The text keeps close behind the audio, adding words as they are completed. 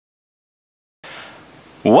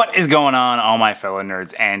What is going on, all my fellow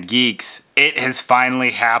nerds and geeks? It has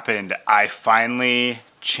finally happened. I finally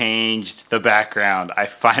changed the background. I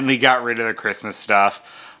finally got rid of the Christmas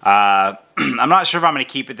stuff. I'm not sure if I'm going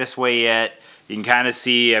to keep it this way yet. You can kind of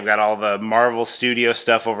see I've got all the Marvel Studio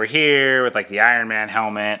stuff over here with like the Iron Man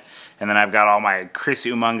helmet. And then I've got all my Chris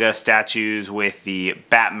Uminga statues with the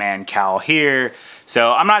Batman cowl here.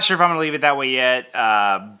 So I'm not sure if I'm going to leave it that way yet.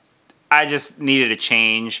 I just needed a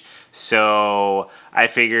change. So I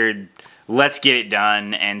figured let's get it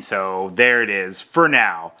done. And so there it is for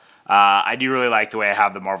now. I do really like the way I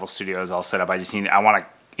have the Marvel Studios all set up. I want to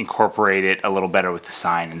incorporate it a little better with the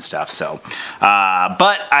sign and stuff. So,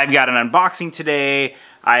 but I've got an unboxing today.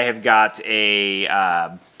 I have got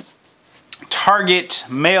a Target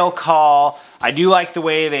mail call. I do like the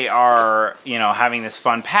way they are, having this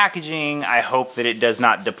fun packaging. I hope that it does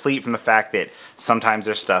not deplete from the fact that sometimes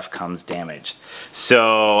their stuff comes damaged.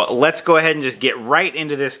 So let's go ahead and just get right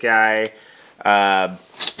into this guy. I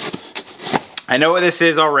know what this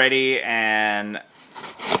is already, and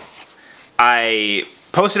I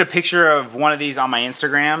posted a picture of one of these on my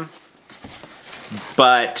Instagram,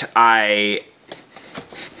 but I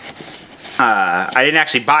didn't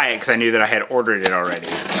actually buy it because I knew that I had ordered it already.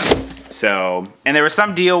 So, and there was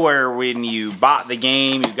some deal where when you bought the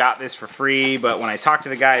game, you got this for free, but when I talked to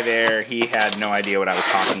the guy there, he had no idea what I was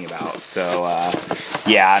talking about. So,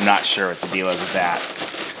 yeah, I'm not sure what the deal is with that.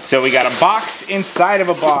 So we got a box inside of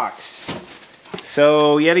a box.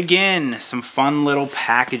 So, yet again, some fun little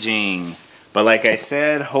packaging. But like I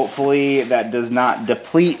said, hopefully that does not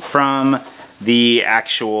deplete from the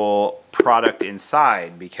actual product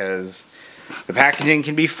inside, because the packaging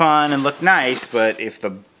can be fun and look nice, but if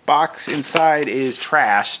the box inside is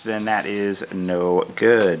trashed, then that is no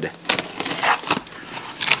good.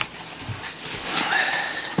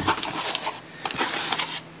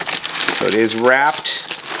 So it is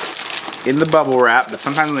wrapped in the bubble wrap, but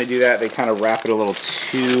sometimes when they do that, they kind of wrap it a little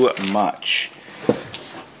too much.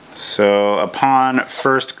 So upon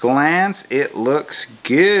first glance, it looks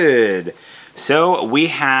good. So we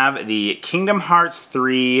have the Kingdom Hearts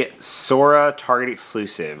 3 Sora Target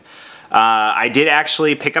exclusive. I did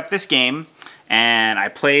actually pick up this game, and I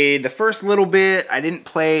played the first little bit. I didn't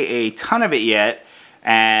play a ton of it yet,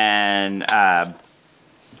 and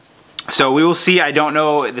so we will see. I don't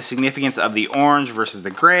know the significance of the orange versus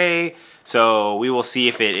the gray, so we will see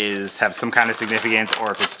if it have some kind of significance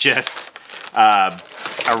or if it's just a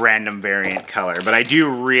random variant color. But I do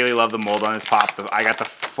really love the mold on this pop. I got the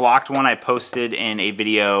flocked one I posted in a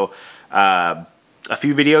video a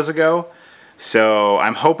few videos ago. So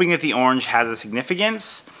I'm hoping that the orange has a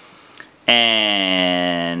significance,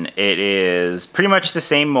 and it is pretty much the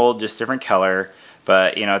same mold, just different color.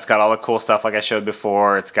 But it's got all the cool stuff like I showed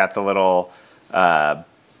before. It's got the little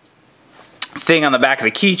thing on the back of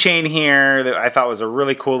the keychain here that I thought was a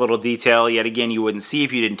really cool little detail. Yet again, you wouldn't see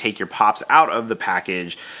if you didn't take your pops out of the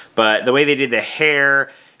package. But the way they did the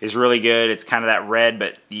hair is really good. It's kind of that red,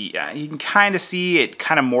 but you can kind of see it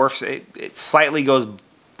kind of morphs. It slightly goes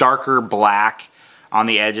darker black on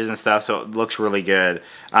the edges and stuff, so it looks really good.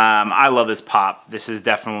 I love this pop. This is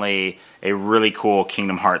definitely a really cool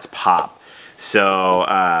Kingdom Hearts pop. So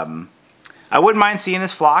I wouldn't mind seeing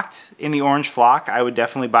this flocked in the orange flock. I would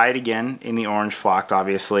definitely buy it again in the orange flocked,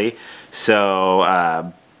 obviously.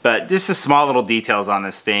 So, but just the small little details on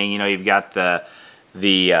this thing. You've got the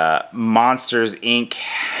Monsters Inc.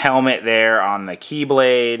 helmet there on the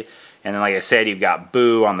Keyblade. And then, like I said, you've got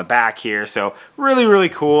Boo on the back here. So really, really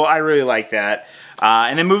cool. I really like that.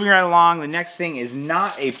 And then moving right along, the next thing is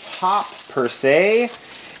not a pop per se.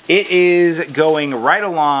 It is going right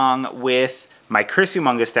along with my Chris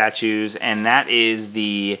Uminga statues, and that is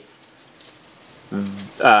the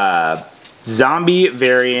zombie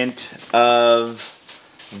variant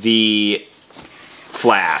of the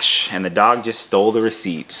Flash, and the dog just stole the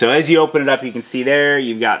receipt. So as you open it up, you can see there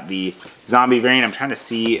you've got the zombie variant. I'm trying to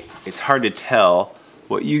see, it's hard to tell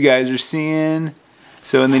what you guys are seeing.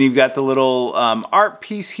 So, and then you've got the little art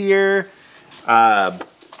piece here.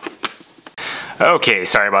 Okay,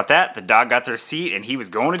 sorry about that. The dog got the receipt and he was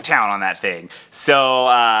going to town on that thing. So,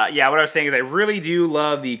 yeah, what I was saying is I really do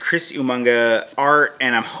love the Chris Uminga art,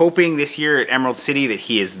 and I'm hoping this year at Emerald City that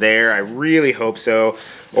he is there. I really hope so.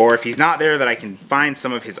 Or if he's not there, that I can find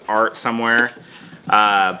some of his art somewhere.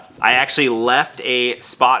 I actually left a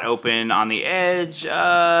spot open on the edge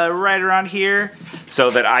right around here so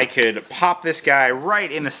that I could pop this guy right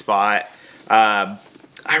in the spot.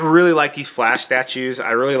 I really like these Flash statues.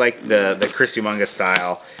 I really like the Chris Uminga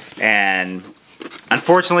style. And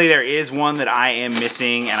unfortunately, there is one that I am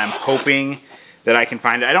missing, and I'm hoping that I can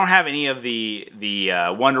find. I don't have any of the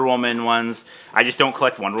Wonder Woman ones. I just don't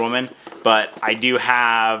collect Wonder Woman, but I do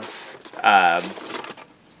have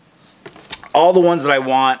all the ones that I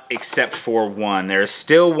want except for one. There's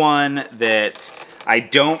still one that I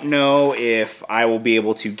don't know if I will be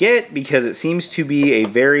able to get because it seems to be a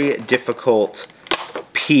very difficult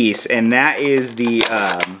piece, and that is the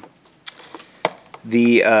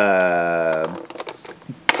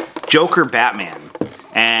Joker Batman.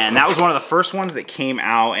 And that was one of the first ones that came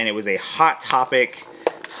out, and it was a Hot Topic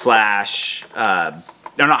slash, no,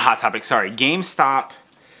 not Hot Topic, sorry, GameStop. I'm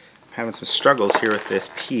having some struggles here with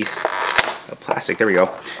this piece of plastic. There we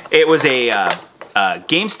go. It was a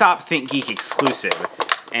GameStop ThinkGeek exclusive,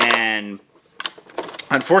 and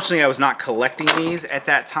unfortunately I was not collecting these at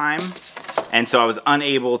that time, and so I was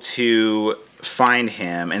unable to find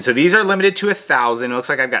him. And so these are limited to 1,000. It looks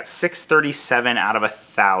like I've got 637 out of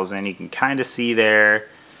 1,000. You can kind of see there.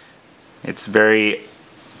 It's very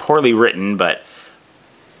poorly written, but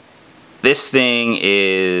this thing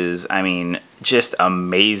is, I mean, just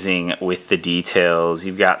amazing with the details.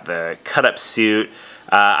 You've got the cut-up suit.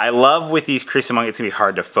 I love with these Chris Uminga, it's going to be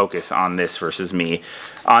hard to focus on this versus me,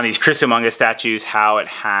 on these Chris Uminga statues, how it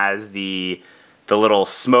has the little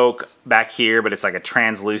smoke back here, but it's like a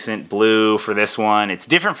translucent blue for this one. It's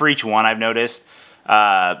different for each one, I've noticed,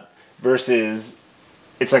 versus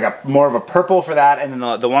it's like a more of a purple for that, and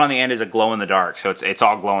then the one on the end is a glow in the dark, so it's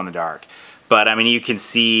all glow in the dark. But I mean, you can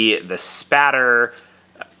see the spatter,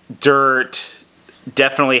 dirt,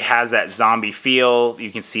 definitely has that zombie feel.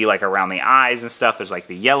 You can see like around the eyes and stuff, there's like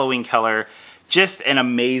the yellowing color. Just an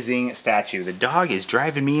amazing statue. The dog is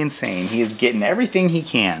driving me insane. He is getting everything he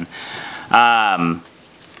can.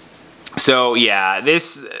 So yeah,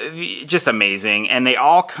 this, just amazing. And they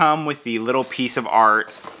all come with the little piece of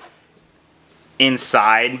art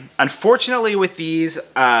inside. Unfortunately with these,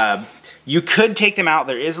 you could take them out.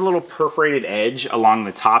 There is a little perforated edge along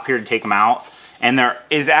the top here to take them out. And there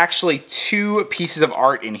is actually 2 pieces of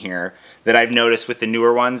art in here that I've noticed with the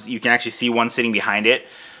newer ones. You can actually see one sitting behind it.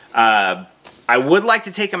 I would like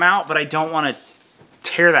to take them out, but I don't want to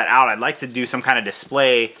tear that out. I'd like to do some kind of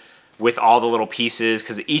display with all the little pieces,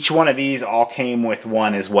 because each one of these all came with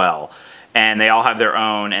one as well. And they all have their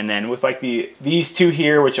own. And then with like these 2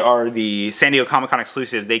 here, which are the San Diego Comic-Con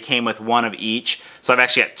exclusives, they came with one of each. So I've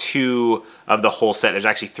actually got 2 of the whole set. There's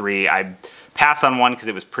actually 3. I passed on one because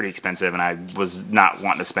it was pretty expensive and I was not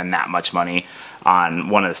wanting to spend that much money on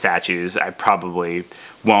one of the statues. I probably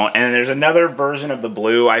won't. And then there's another version of the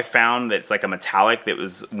blue I found that's like a metallic that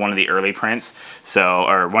was one of the early prints,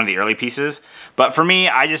 or one of the early pieces. But for me,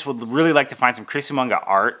 I just would really like to find some Chris Uminga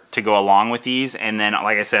art to go along with these, and then,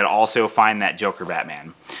 like I said, also find that Joker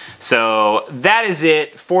Batman. So that is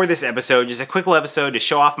it for this episode. Just a quick little episode to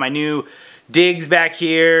show off my new digs back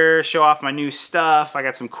here, show off my new stuff. I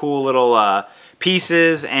got some cool little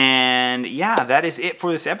pieces, and yeah, that is it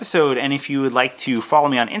for this episode. And if you would like to follow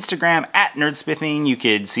me on Instagram at NerdSmithing, you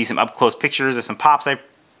could see some up-close pictures of some pops I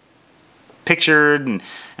pictured, and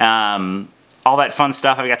all that fun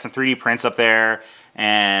stuff. I've got some 3D prints up there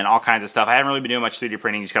and all kinds of stuff. I haven't really been doing much 3D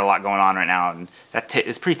printing, just got a lot going on right now, and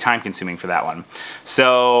it's pretty time consuming for that one.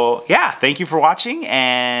 So yeah, thank you for watching,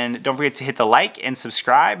 and don't forget to hit the like and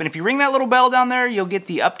subscribe, and if you ring that little bell down there, you'll get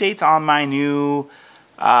the updates on my new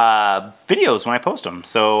videos when I post them.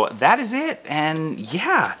 So that is it, and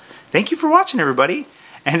yeah, thank you for watching, everybody,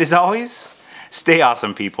 and as always, stay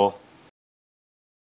awesome, people.